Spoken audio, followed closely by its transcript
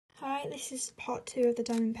Hi, this is part 2 of the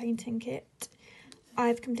diamond painting kit.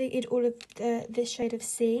 I've completed all of this shade of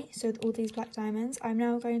C, so all these black diamonds. I'm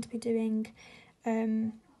now going to be doing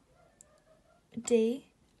D,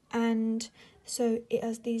 and so it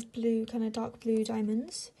has these blue, kind of dark blue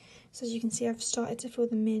diamonds. So as you can see, I've started to fill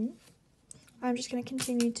them in. I'm just going to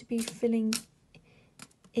continue to be filling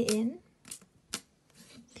it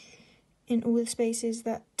in all the spaces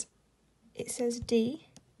that it says D.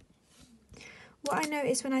 What I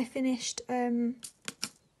noticed when I finished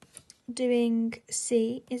doing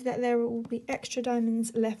C is that there will be extra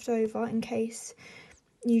diamonds left over in case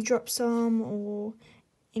you drop some or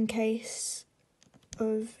in case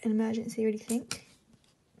of an emergency or anything.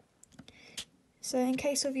 So in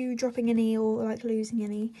case of you dropping any or like losing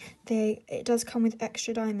any, it does come with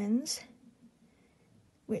extra diamonds,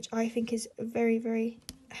 which I think is very, very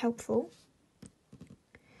helpful.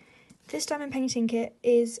 This diamond painting kit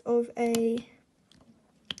is of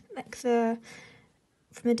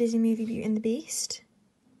from the Disney movie Beauty and the Beast.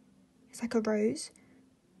 It's like a rose,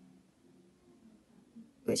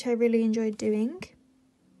 which I really enjoyed doing.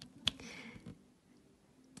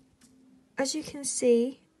 As you can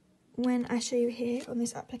see, when I show you here on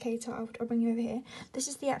this applicator, I'll bring you over here. This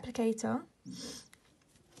is the applicator.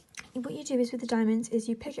 What you do is with the diamonds is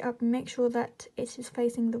you pick it up and make sure that it is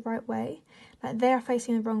facing the right way. Like they are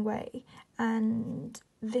facing the wrong way, and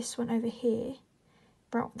this one over here,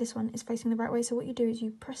 this one is facing the right way. So what you do is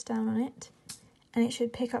you press down on it and it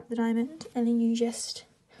should pick up the diamond, and then you just,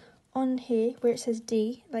 on here where it says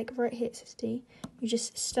D, like right here it says D, you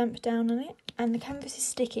just stamp down on it, and the canvas is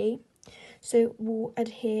sticky, so it will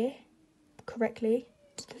adhere correctly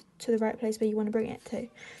to the right place where you want to bring it to.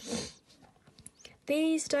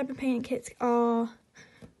 These diamond painting kits are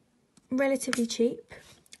relatively cheap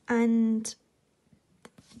and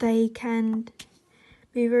they can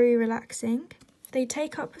be very relaxing. They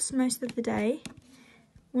take up most of the day.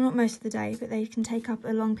 Well, not most of the day, but they can take up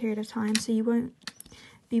a long period of time, so you won't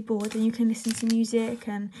be bored, and you can listen to music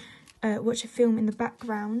and watch a film in the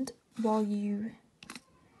background while you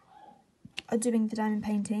are doing the diamond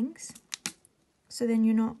paintings. So then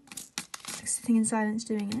you're not sitting in silence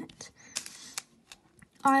doing it.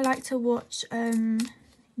 I like to watch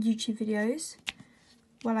YouTube videos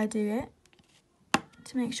while I do it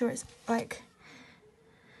to make sure it's like,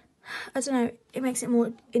 I don't know, it makes it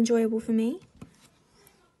more enjoyable for me.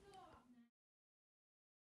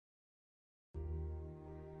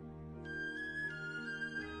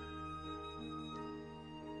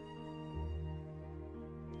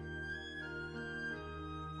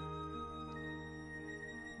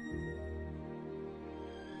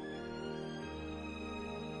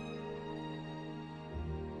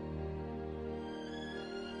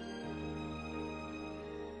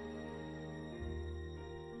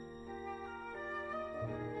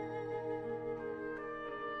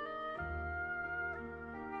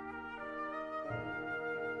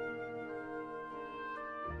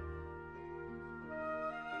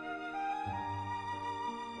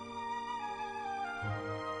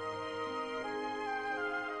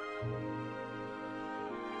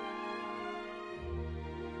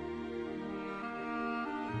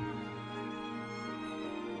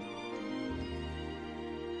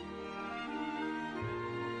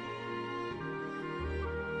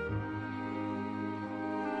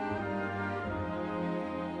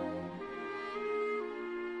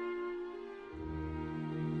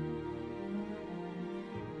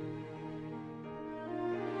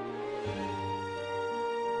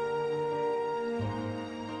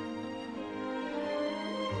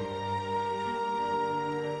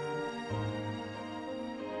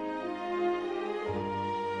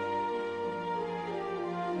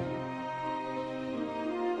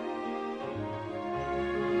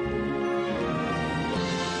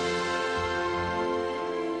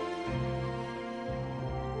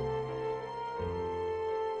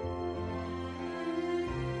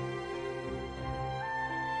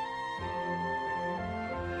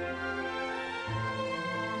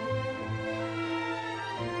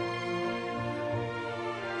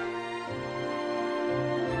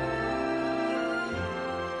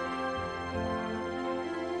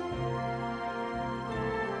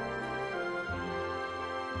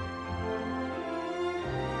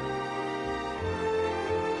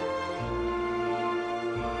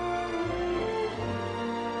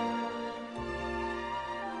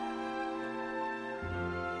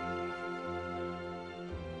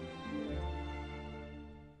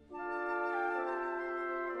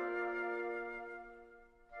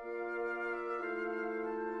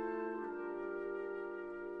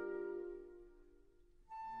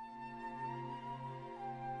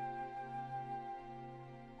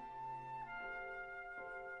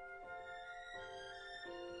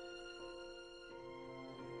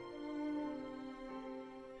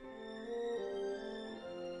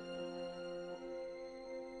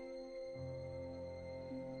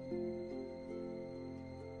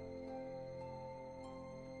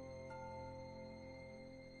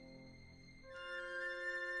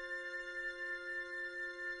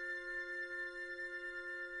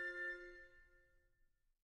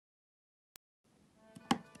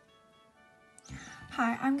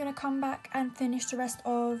 Hi, I'm going to come back and finish the rest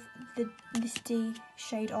of this D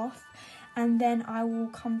shade off, and then I will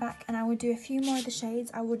come back and I will do a few more of the shades.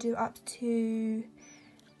 I will do up to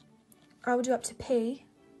P,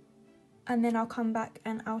 and then I'll come back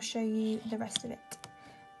and I'll show you the rest of it.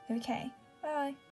 Okay, bye.